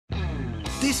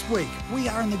This week, we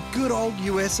are in the good old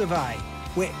US of A,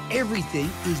 where everything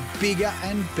is bigger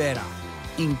and better,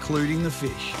 including the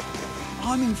fish.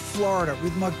 I'm in Florida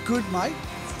with my good mate,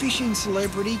 fishing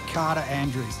celebrity Carter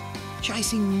Andrews,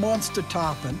 chasing monster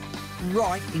tarpon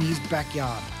right in his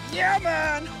backyard. Yeah,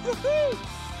 man! Woohoo!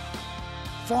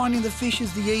 Finding the fish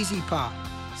is the easy part.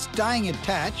 Staying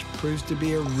attached proves to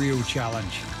be a real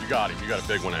challenge. You got him. You got a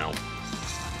big one, Al.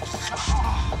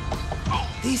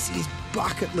 This is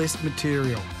bucket list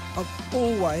material. I've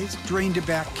always dreamed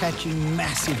about catching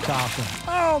massive tarpon.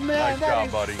 Oh, man, nice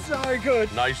job, buddy. So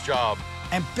good. Nice job.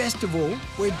 And best of all,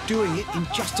 we're doing it in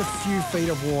just a few feet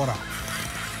of water.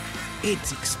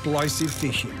 It's explosive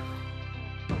fishing.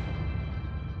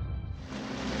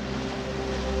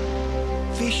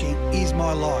 Fishing is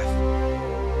my life.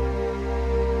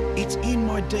 It's in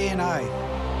my DNA.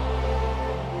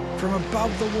 From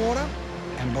above the water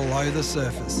and below the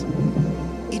surface.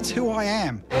 It's who I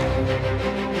am.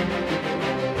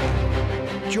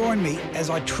 Join me as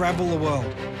I travel the world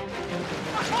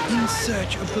in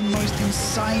search of the most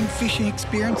insane fishing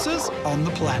experiences on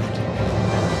the planet.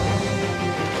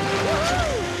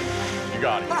 You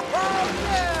got him. Oh,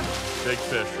 yeah! Big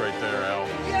fish right there, Al.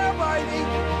 Yeah, baby!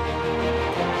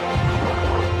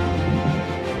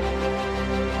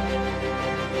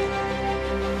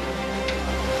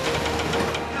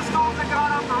 The storms are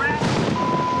going up the ramp.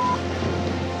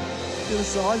 Look at the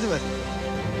size of it.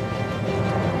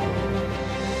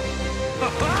 Oh,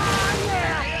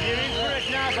 yeah! You're in for it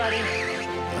now, buddy.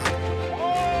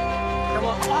 Oh! Come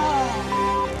on. Oh!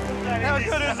 How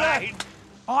good is that?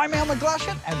 I'm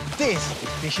McGlashan, and this is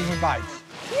Fishing with Mates.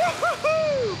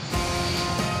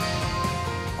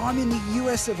 I'm in the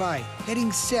US of A,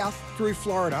 heading south through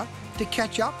Florida to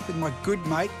catch up with my good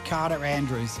mate Carter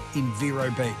Andrews in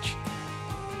Vero Beach.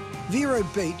 Vero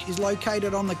Beach is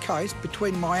located on the coast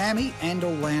between Miami and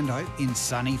Orlando in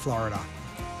sunny Florida.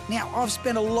 Now, I've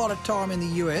spent a lot of time in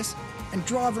the US, and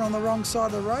driving on the wrong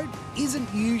side of the road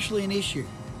isn't usually an issue,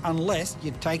 unless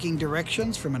you're taking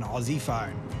directions from an Aussie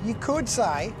phone. You could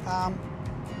say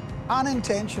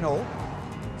unintentional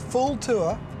full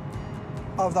tour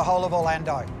of the whole of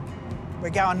Orlando. We're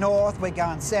going north, we're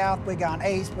going south, we're going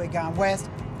east, we're going west.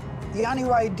 The only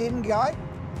way it didn't go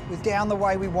was down the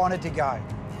way we wanted to go.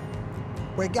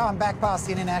 We're going back past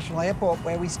the International Airport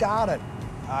where we started.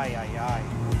 Ay, ay, ay.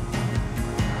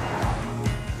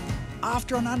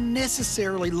 After an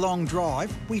unnecessarily long drive,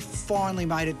 we finally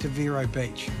made it to Vero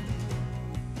Beach.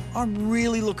 I'm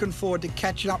really looking forward to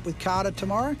catching up with Carter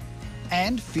tomorrow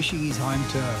and fishing his home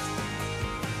turf.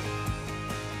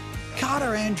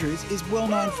 Carter Andrews is well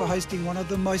known for hosting one of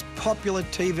the most popular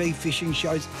TV fishing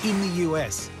shows in the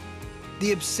US,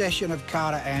 The Obsession of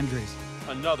Carter Andrews.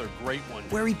 Another great one.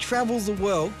 Where he travels the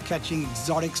world catching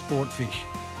exotic sport fish.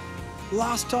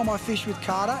 Last time I fished with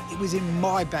Carter, it was in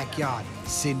my backyard,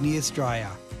 Sydney,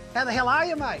 Australia. How the hell are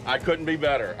you, mate? I couldn't be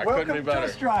better. Welcome to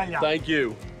Australia. Thank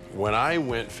you. When I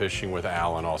went fishing with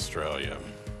Al in Australia,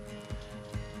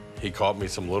 he caught me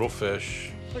some little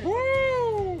fish.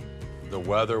 Woo! The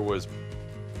weather was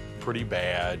pretty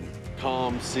bad.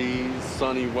 Calm seas,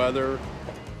 sunny weather.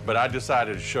 But I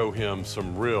decided to show him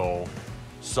some real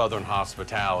Southern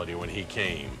hospitality when he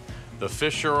came. The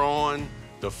fish are on,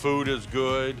 the food is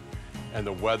good, and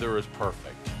the weather is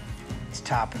perfect. It's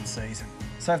tarpon season.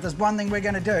 So if there's one thing we're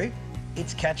going to do,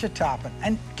 it's catch a tarpon.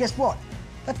 And guess what?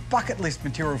 That's bucket list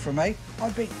material for me.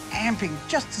 I've been amping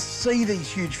just to see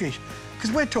these huge fish,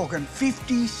 because we're talking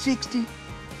 50, 60,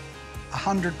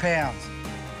 100 pounds.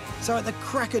 So at the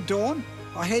crack of dawn,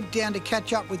 I head down to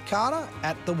catch up with Carter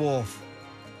at the wharf.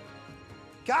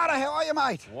 Carter, how are you,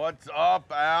 mate? What's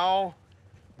up, Al?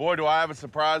 Boy, do I have a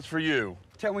surprise for you.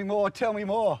 Tell me more, tell me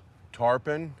more.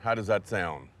 Tarpon, how does that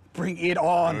sound? Bring it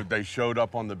on. Dude, they showed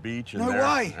up on the beach and No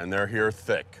way. And they're here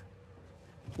thick.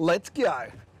 Let's go.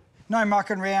 No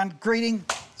mucking around, greeting,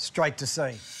 straight to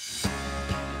sea.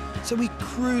 So we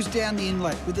cruise down the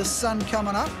inlet with the sun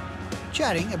coming up,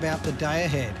 chatting about the day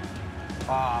ahead.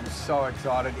 Oh, I'm so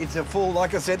excited. It's a full,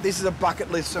 like I said, this is a bucket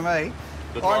list for me.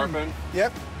 The tarpon?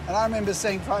 Yep. And I remember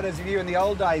seeing photos of you in the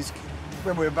old days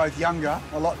when we were both younger,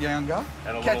 a lot younger.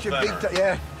 And a catching little thinner.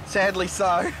 yeah, sadly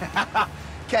so.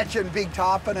 Catching big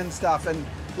tarpon and stuff, and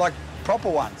like proper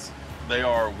ones. They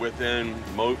are within,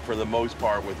 for the most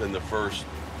part, within the first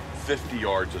 50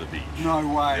 yards of the beach. No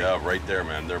way. Yeah, right there,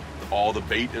 man. All the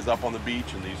bait is up on the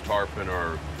beach, and these tarpon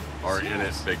are in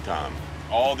it big time.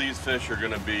 All these fish are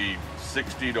going to be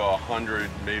 60 to 100,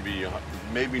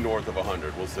 maybe north of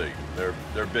 100. We'll see.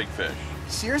 They're big fish.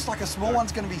 Serious? Like a small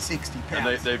one's going to be 60 pounds.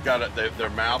 And they've got their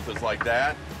mouth is like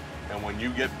that, and when you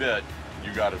get bit,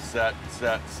 You got to set,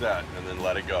 and then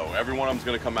let it go. Every one of them's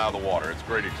going to come out of the water. It's a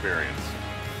great experience.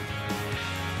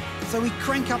 So we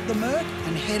crank up the Merc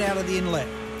and head out of the inlet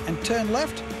and turn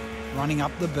left, running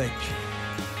up the beach.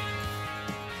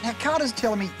 Now, Carter's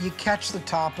telling me you catch the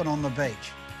tarpon on the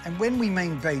beach. And when we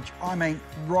mean beach, I mean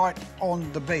right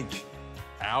on the beach.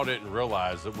 Al didn't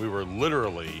realize that we were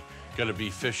literally going to be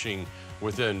fishing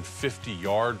within 50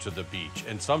 yards of the beach,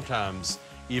 and sometimes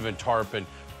even tarpon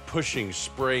pushing,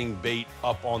 spraying bait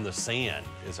up on the sand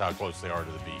is how close they are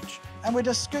to the beach. And we're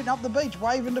just scooting up the beach,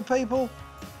 waving to people,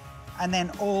 and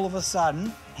then all of a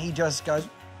sudden, he just goes,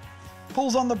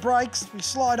 pulls on the brakes, we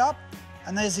slide up,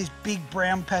 and there's this big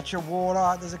brown patch of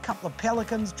water. There's a couple of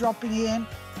pelicans dropping in,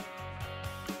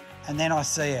 and then I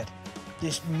see it.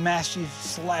 This massive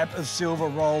slab of silver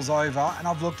rolls over, and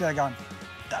I've looked at it going,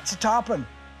 that's a tarpon.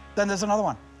 Then there's another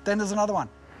one. Then there's another one.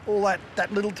 All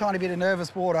that little tiny bit of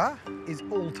nervous water is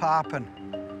all tarpon.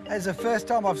 It's the first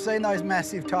time I've seen those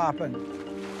massive tarpon.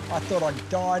 I thought I'd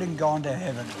died and gone to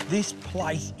heaven. This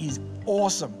place is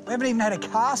awesome. We haven't even had a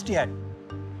cast yet.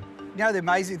 You know the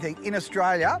amazing thing, in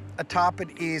Australia, a tarpon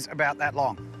is about that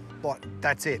long. Like,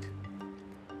 that's it.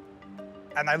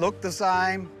 And they look the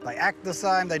same, they act the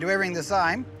same, they do everything the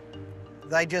same.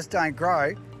 They just don't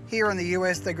grow. Here in the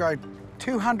US, they grow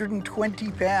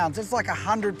 220 pounds. It's like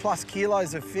 100+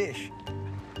 kilos of fish.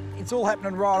 It's all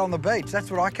happening right on the beach. That's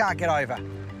what I can't get over.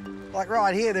 Like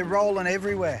right here, they're rolling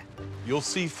everywhere. You'll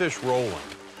see fish rolling,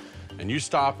 and you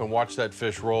stop and watch that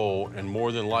fish roll, and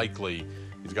more than likely,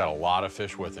 he's got a lot of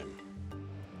fish with him.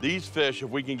 These fish, if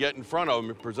we can get in front of them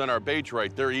and present our baits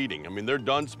right, they're eating. I mean, they're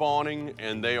done spawning,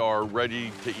 and they are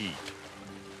ready to eat.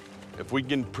 If we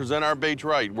can present our baits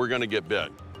right, we're gonna get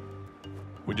bit.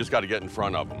 We just gotta get in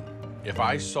front of them. If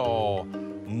I saw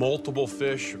multiple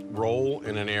fish roll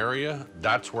in an area,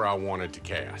 that's where I wanted to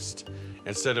cast.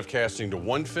 Instead of casting to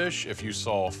one fish, if you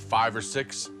saw 5 or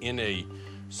 6 in a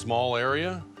small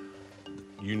area,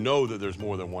 you know that there's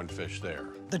more than one fish there.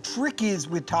 The trick is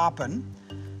with tarpon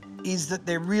is that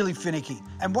they're really finicky.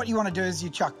 And what you want to do is you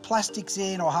chuck plastics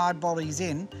in or hard bodies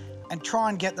in and try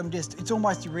and get them it's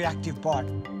almost a reactive bite.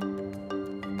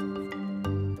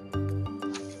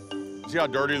 See how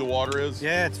dirty the water is?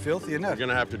 Yeah, it's filthy, isn't it? You're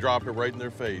gonna have to drop it right in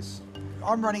their face.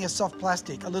 I'm running a soft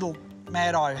plastic, a little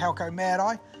Mad Eye, Halco Mad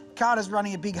Eye. Carter's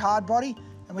running a big hard body,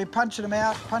 and we're punching them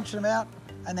out,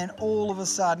 and then all of a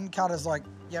sudden, Carter's like,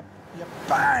 yep,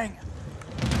 bang!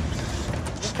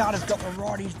 Carter's got the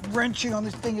rod, he's wrenching on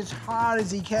this thing as hard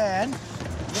as he can.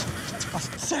 I'm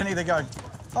standing there going,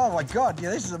 oh my God, yeah,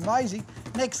 this is amazing.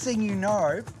 Next thing you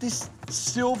know, this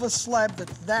silver slab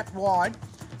that's that wide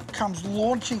comes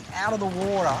launching out of the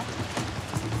water.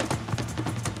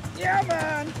 Yeah,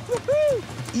 man! Woohoo!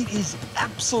 It is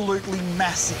absolutely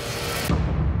massive.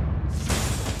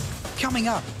 Coming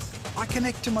up, I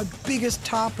connect to my biggest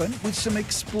tarpon with some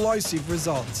explosive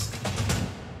results.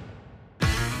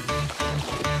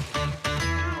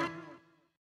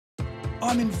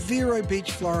 I'm in Vero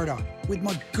Beach, Florida, with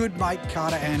my good mate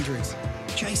Carter Andrews,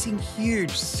 chasing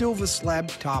huge silver slab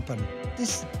tarpon.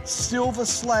 This silver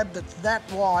slab that's that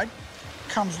wide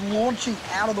comes launching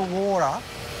out of the water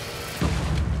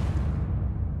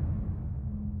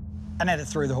and headed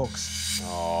through the hooks.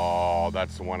 Oh,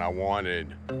 that's the one I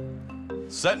wanted.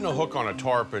 Setting a hook on a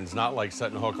tarpon's not like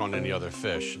setting a hook on any other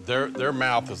fish. Their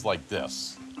mouth is like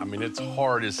this. I mean, it's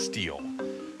hard as steel.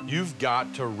 You've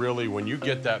got to really, when you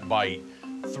get that bite,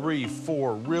 3,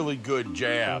 4 really good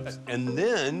jabs. And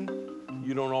then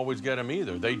you don't always get them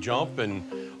either. They jump, and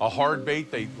a hard bait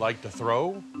they like to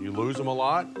throw, you lose them a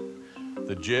lot.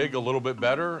 The jig a little bit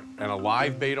better, and a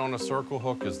live bait on a circle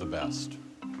hook is the best.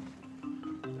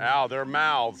 Al, their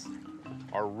mouths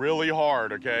are really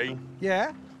hard, okay?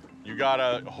 Yeah? You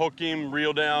gotta hook him,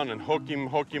 reel down, and hook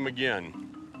him again,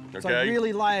 okay? So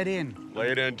really lay it in.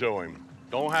 Lay it into him.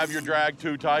 Don't have your drag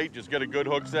too tight, just get a good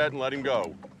hook set and let him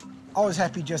go. I was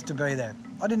happy just to be there.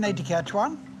 I didn't need to catch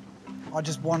one. I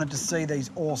just wanted to see these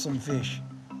awesome fish.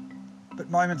 But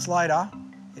moments later,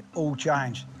 it all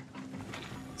changed.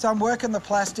 So I'm working the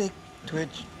plastic,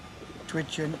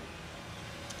 twitching,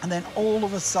 and then all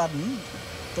of a sudden,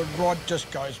 the rod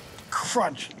just goes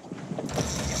crunch.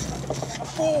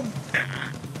 Boom!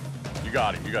 You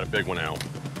got it. You got a big one, Al.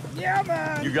 Yeah,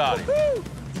 man! You got it.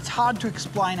 It's hard to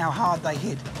explain how hard they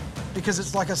hit because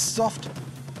it's like a soft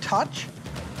touch,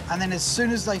 and then as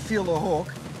soon as they feel the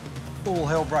hook, all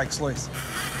hell breaks loose.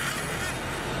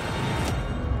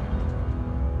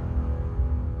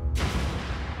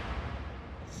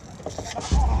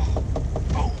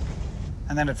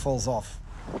 And then it falls off.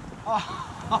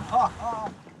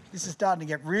 This is starting to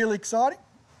get real exciting.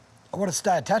 I want to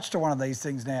stay attached to one of these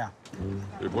things now.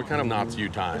 Dude, what kind of knots are you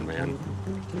tying, man?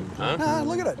 Huh? Nah,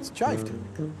 look at it, it's chafed.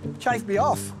 Chafed me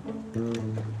off. Look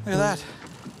at that.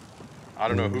 I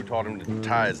don't know who taught him to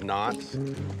tie his knots.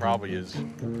 Probably his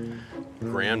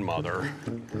grandmother.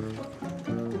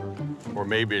 Or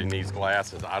maybe he needs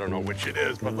glasses. I don't know which it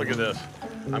is, but look at this.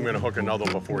 I'm gonna hook another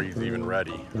one before he's even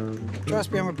ready.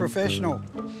 Trust me, I'm a professional.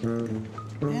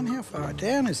 And how far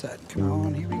down is that? Come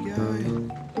on, here we go.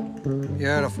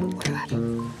 Beautiful, look at that.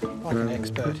 Like an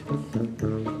expert.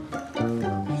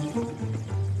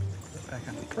 Back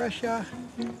under pressure.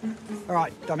 All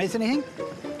right, did I miss anything?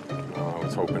 Oh, I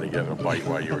was hoping to get a bite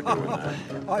while you were doing that.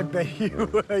 I bet you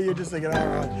were. You're just thinking, all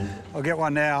right, I'll get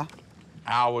one now.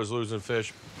 Al was losing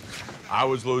fish. I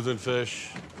was losing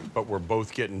fish, but we're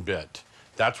both getting bit.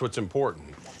 That's what's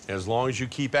important. And as long as you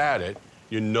keep at it,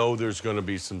 you know there's going to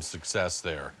be some success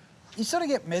there. You sort of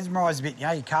get mesmerised a bit, you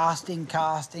know, you're casting,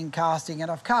 and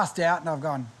I've cast out and I've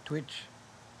gone twitch,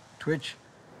 twitch.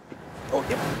 Oh,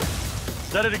 yep.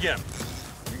 Set it again.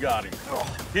 You got him.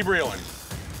 Keep reeling.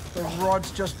 The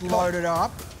rod's just loaded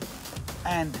up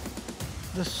and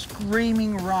the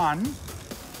screaming run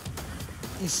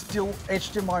is still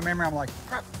etched in my memory. I'm like,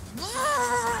 crap.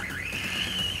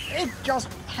 It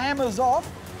just hammers off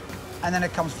and then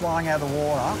it comes flying out of the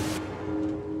water.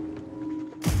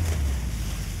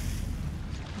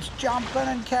 It's jumping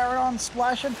and carrying on,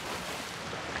 splashing.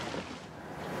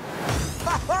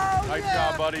 Oh, Nice yeah.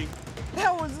 job, buddy.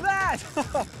 How was that?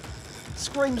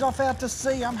 Screams off out to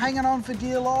sea. I'm hanging on for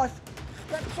dear life.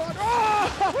 That's like,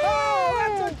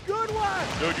 oh, that's a good one.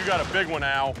 Dude, you got a big one,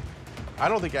 Al. I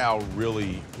don't think Al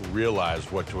really realized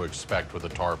what to expect with a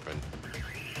tarpon.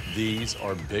 These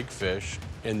are big fish,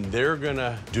 and they're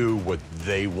gonna do what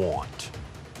they want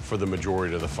for the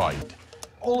majority of the fight.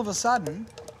 All of a sudden,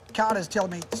 Carter's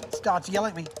telling me, starts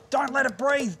yelling at me, don't let it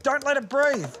breathe, don't let it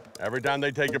breathe. Every time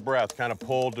they take a breath, kind of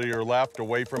pull to your left,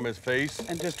 away from his face.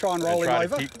 And just try and roll him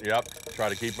over? Try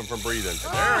to keep him from breathing.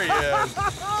 There he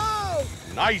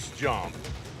is. Nice jump.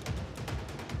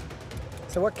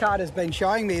 So what Carter's been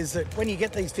showing me is that when you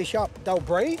get these fish up, they'll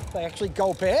breathe, they actually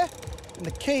gulp air. And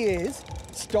the key is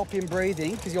stop him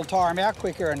breathing because you'll tire him out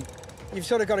quicker and you've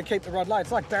sort of got to keep the rod low.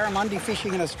 It's like barramundi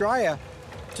fishing in Australia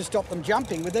to stop them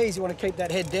jumping. With these, you want to keep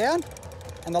that head down.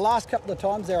 And the last couple of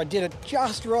times there, I did it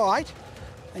just right.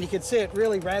 And you can see it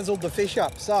really razzled the fish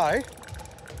up. So,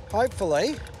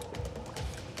 hopefully,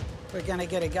 we're gonna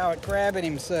get a go at grabbing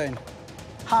him soon.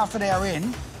 Half an hour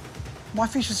in, my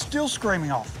fish is still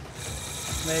screaming off.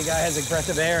 There you go, has a breath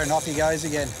of air and off he goes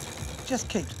again. Just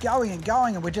keeps going and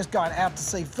going and we're just going out to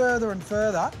sea further and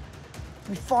further.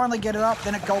 We finally get it up,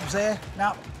 then it gulps air.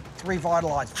 No, it's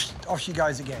revitalised. Off she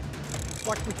goes again.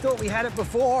 Like we thought we had it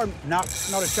before, and no,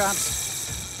 not a chance.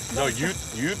 No, you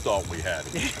thought we had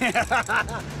it.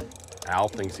 Al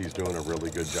thinks he's doing a really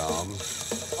good job.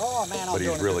 Oh, man, but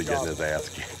he's really getting his ass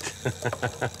kicked.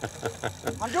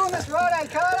 I'm doing this right, eh,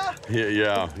 Carter?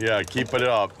 Yeah, keep it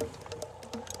up.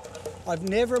 I've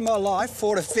never in my life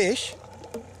fought a fish.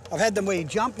 I've had them where you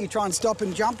jump, you try and stop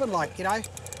him jumping, like, you know,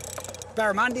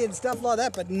 barramundi and stuff like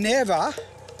that, but never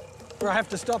where I have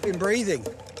to stop him breathing.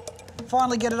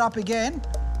 Finally get it up again.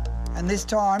 And this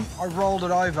time, I rolled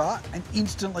it over and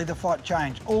instantly the fight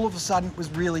changed. All of a sudden, it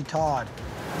was really tired.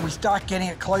 And we start getting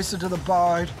it closer to the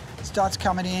boat, it starts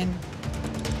coming in.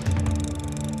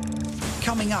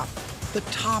 Coming up, the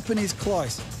tarpon is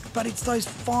close, but it's those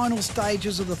final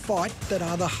stages of the fight that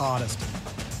are the hardest.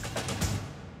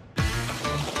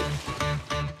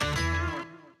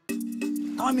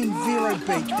 I'm in Vero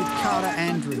Beach with Carter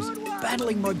Andrews,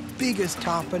 battling my biggest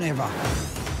tarpon ever.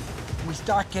 We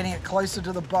start getting it closer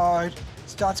to the boat, it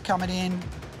starts coming in,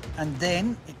 and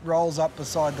then it rolls up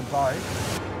beside the boat.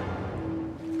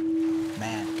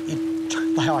 Man,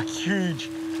 they are huge,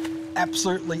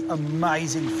 absolutely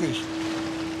amazing fish.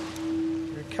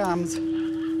 Here it comes.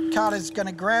 Carter's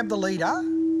gonna grab the leader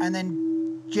and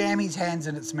then jam his hands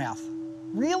in its mouth.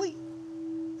 Really?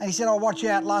 And he said, oh, watch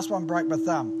out, last one broke my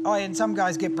thumb. Oh, yeah, and some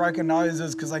guys get broken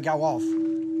noses because they go off.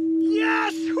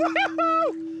 Yes!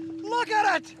 Woo-hoo! Look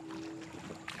at it!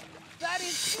 That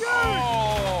is huge!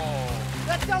 Oh!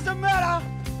 That doesn't matter!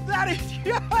 That is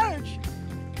huge!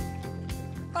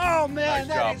 Oh, man,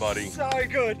 nice job, buddy. So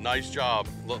good. Nice job.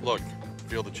 Look,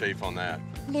 feel the chafe on that.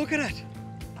 Look at it.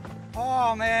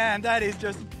 Oh, man, that is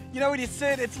just... You know when you see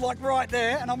it, it's like right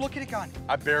there, and I'm looking at it going...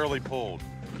 I barely pulled.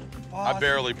 Oh, I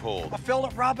barely pulled. I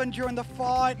felt it rubbing during the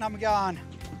fight, and I'm going...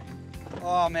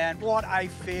 Oh, man, what a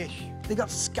fish. They got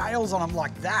scales on them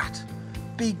like that.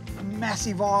 Big,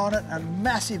 massive eye on it, and a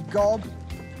massive gob.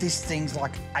 This thing's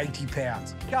like 80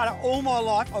 pounds. Carter, all my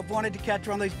life, I've wanted to catch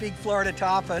one of these big Florida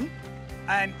tarpon,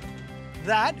 and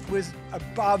That was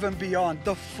above and beyond.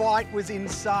 The fight was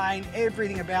insane,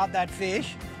 everything about that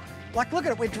fish. Like, look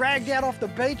at it, we're dragged out off the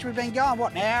beach. We've been going,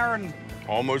 what, an hour and...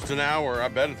 Almost an hour. I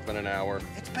bet it's been an hour.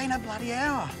 It's been a bloody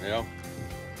hour. Yeah.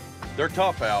 They're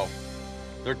tough, Al.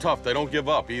 They're tough. They don't give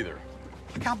up either.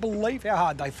 I can't believe how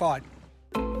hard they fight.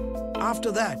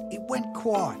 After that, it went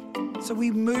quiet, so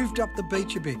we moved up the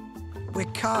beach a bit, where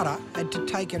Carter had to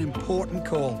take an important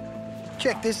call.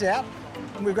 Check this out,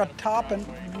 and we've got tarpon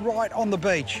right on the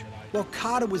beach. While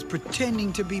Carter was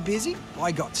pretending to be busy,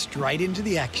 I got straight into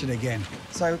the action again.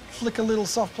 So flick a little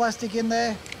soft plastic in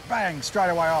there, bang, straight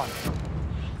away on.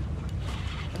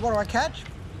 And what do I catch?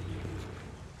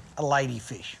 A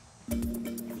ladyfish,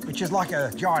 which is like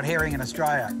a giant herring in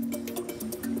Australia.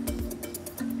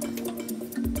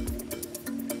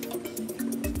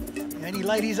 Any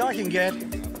ladies I can get.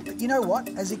 But you know what?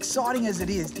 As exciting as it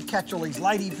is to catch all these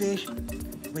ladyfish,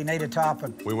 we need a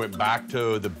tarpon. We went back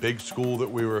to the big school that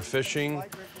we were fishing,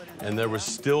 and there was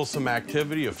still some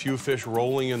activity, a few fish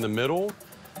rolling in the middle,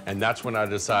 and that's when I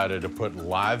decided to put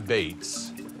live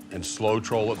baits and slow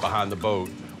troll it behind the boat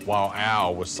while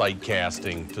Al was sight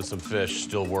casting to some fish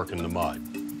still working the mud.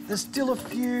 There's still a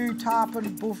few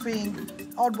tarpon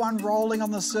buffing, odd one rolling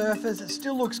on the surface. It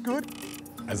still looks good.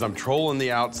 As I'm trolling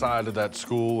the outside of that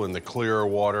school in the clearer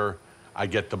water, I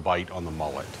get the bite on the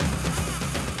mullet.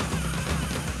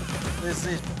 There's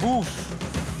this boof.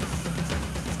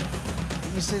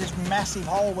 You see this massive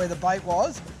hole where the bait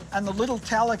was, and the little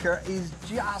talica is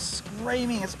just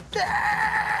screaming. It's...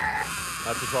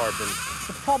 That's a tarpon.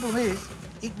 The problem is,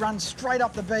 it runs straight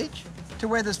up the beach to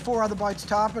where there's 4 other boats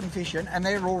tarpon fishing, and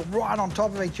they're all right on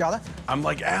top of each other. I'm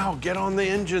like, Al, get on the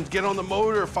engines, get on the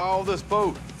motor, follow this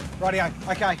boat. Rightio,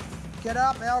 okay. Get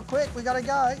up, Al, quick, we gotta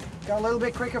go. Go a little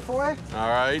bit quicker for you. All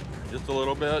right, just a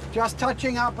little bit. Just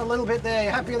touching up a little bit there.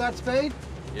 You happy with that speed?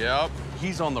 Yep.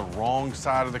 He's on the wrong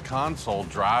side of the console,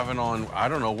 driving on, I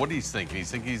don't know what he's thinking.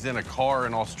 He's thinking he's in a car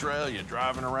in Australia,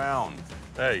 driving around.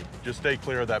 Hey, just stay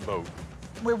clear of that boat.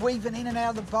 We're weaving in and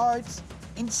out of the boats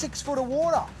in 6 foot of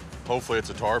water. Hopefully it's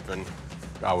a tarpon.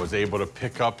 I was able to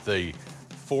pick up the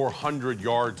 400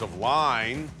 yards of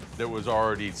line that was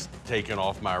already taken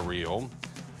off my reel.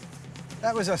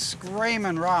 That was a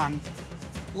screaming run.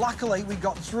 Luckily, we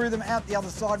got through them out the other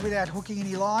side without hooking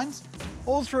any lines.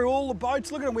 All through all the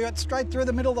boats. Look at them, we went straight through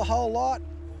the middle of the whole lot.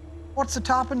 What's the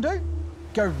tarpon do?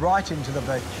 Go right into the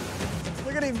beach.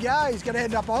 Look at him go, he's gonna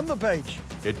end up on the beach.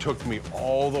 It took me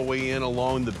all the way in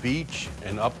along the beach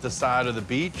and up the side of the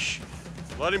beach.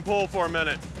 Let him pull for a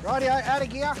minute. Rightio, out of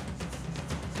gear.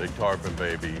 Big tarpon,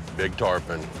 baby, big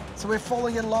tarpon. So we're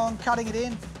following it along, cutting it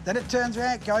in, then it turns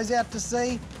around, goes out to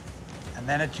sea, and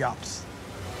then it jumps.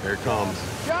 Here it comes.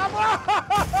 Jump!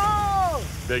 Oh!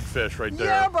 Big fish right there.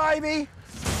 Yeah, baby!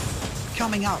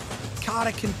 Coming up,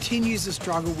 Carter continues to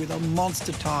struggle with a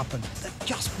monster tarpon that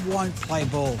just won't play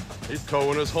ball. He's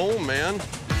towing us home, man.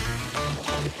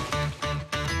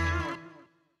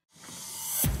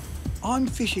 I'm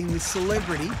fishing with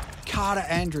celebrity Carter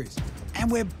Andrews,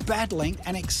 and we're battling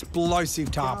an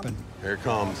explosive tarpon. Here it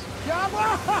comes. Jump!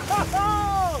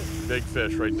 Oh! Big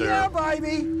fish right there. Yeah,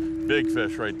 baby! Big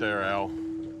fish right there, Al.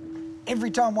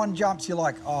 Every time one jumps, you're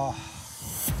like, oh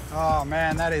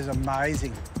man, that is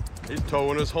amazing. He's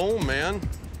towing us home, man.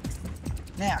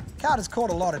 Now, Carter's caught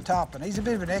a lot of tarpon. He's a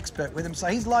bit of an expert with them, so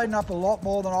he's loading up a lot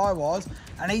more than I was,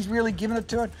 and he's really giving it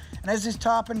to it. And as this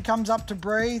tarpon comes up to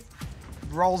breathe,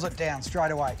 rolls it down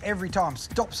straight away. Every time,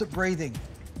 stops it breathing.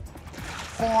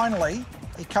 Finally,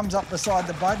 it comes up beside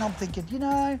the boat, and I'm thinking, you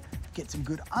know, get some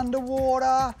good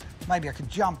underwater, maybe I could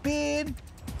jump in.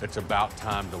 It's about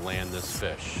time to land this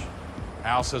fish.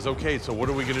 Al says, okay, so what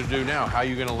are we gonna do now? How are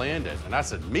you gonna land it? And I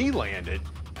said, me land it?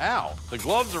 Al, the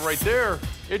gloves are right there.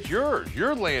 It's yours.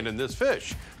 You're landing this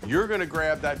fish. You're gonna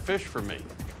grab that fish for me.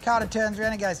 Carter turns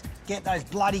around and goes, get those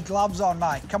bloody gloves on,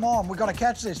 mate. Come on, we've got to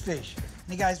catch this fish.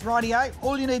 And he goes, rightio,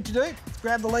 all you need to do is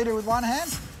grab the leader with one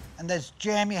hand and just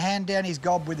jam your hand down his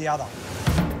gob with the other.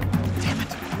 Damn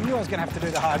it, I knew I was gonna have to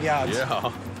do the hard yards.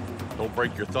 Yeah, don't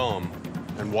break your thumb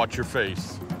and watch your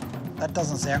face. That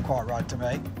doesn't sound quite right to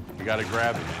me. You gotta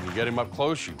grab him. You get him up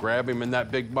close, you grab him in that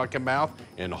big bucket mouth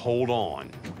and hold on.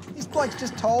 This bloke's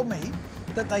just told me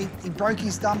that he broke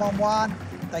his thumb on one,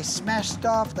 they smash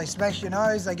stuff, they smash your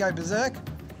nose, they go berserk.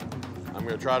 I'm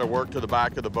gonna try to work to the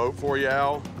back of the boat for you,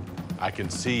 Al. I can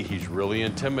see he's really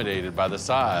intimidated by the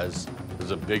size.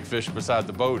 There's a big fish beside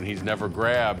the boat and he's never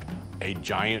grabbed a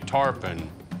giant tarpon.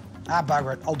 Ah,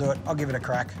 bugger it, I'll do it, I'll give it a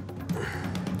crack.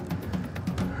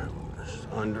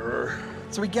 Under.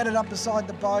 So we get it up beside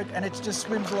the boat and it just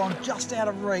swims along just out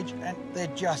of reach and they're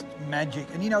just magic.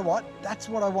 And you know what? That's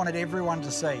what I wanted everyone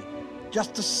to see.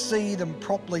 just to see them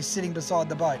properly sitting beside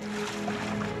the boat.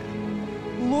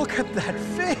 Look at that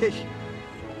fish.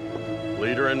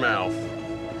 Leader in mouth.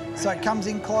 So it comes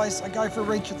in close, I go for a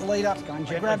reach at the leader,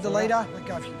 I grab the leader,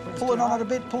 pull it on it a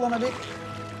bit, pull on a bit,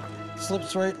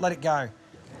 slips through, let it go.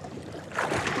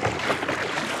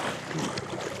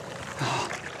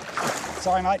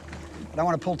 Sorry, mate, I don't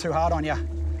want to pull too hard on you.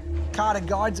 Carter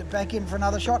guides it back in for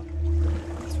another shot.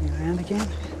 Swing around again.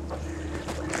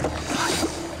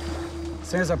 As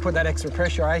soon as I put that extra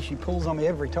pressure, she pulls on me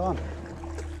every time.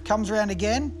 Comes around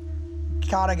again,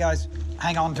 Carter goes,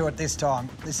 hang on to it this time,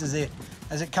 this is it.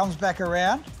 As it comes back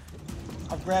around,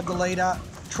 I've grabbed the leader,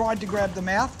 tried to grab the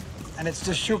mouth, and it's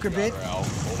just shook a bit.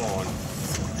 Hold on.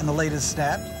 And the leader's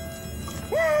snapped.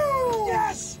 Woo!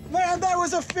 Yes! Man, that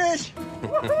was a fish!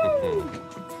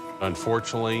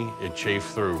 Unfortunately, it chafed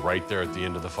through right there at the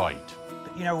end of the fight.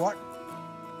 But you know what?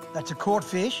 That's a caught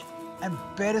fish, and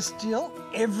better still,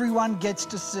 everyone gets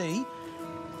to see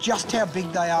just how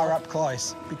big they are up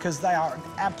close, because they are an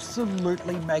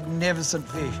absolutely magnificent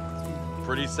fish.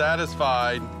 Pretty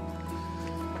satisfied.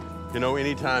 You know,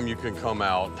 anytime you can come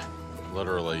out,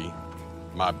 literally,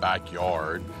 my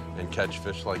backyard and catch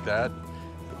fish like that,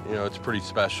 you know, it's pretty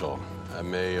special. I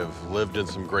may have lived in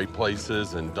some great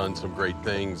places and done some great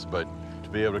things, but to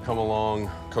be able to come along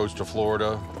coastal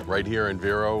Florida, right here in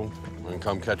Vero, and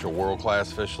come catch a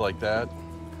world-class fish like that,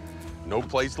 no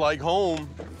place like home.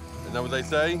 Isn't that what they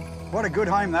say? What a good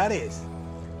home that is.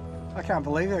 I can't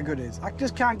believe how good it is. I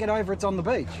just can't get over it's on the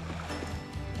beach.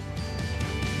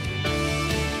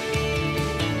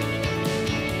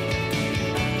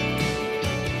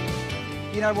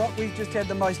 You know what? We've just had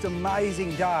the most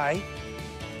amazing day.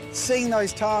 Seeing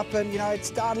those tarpon, you know, it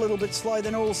started a little bit slow,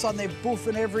 then all of a sudden they're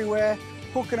boofing everywhere,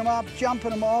 hooking them up, jumping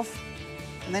them off,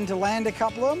 and then to land a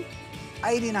couple of them,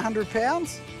 80 and 100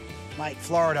 pounds. Mate,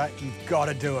 Florida, you've got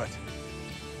to do it.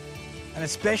 And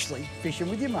especially fishing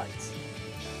with your mates.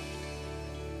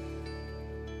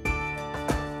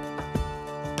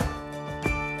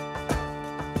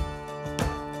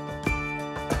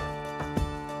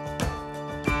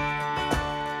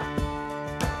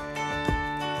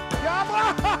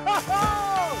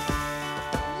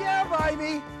 Yeah,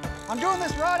 baby. I'm doing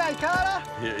this right, eh, Carter?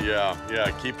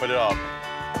 Yeah, keep it up.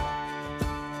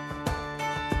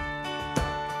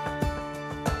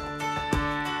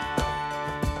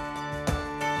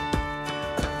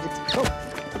 It's cool.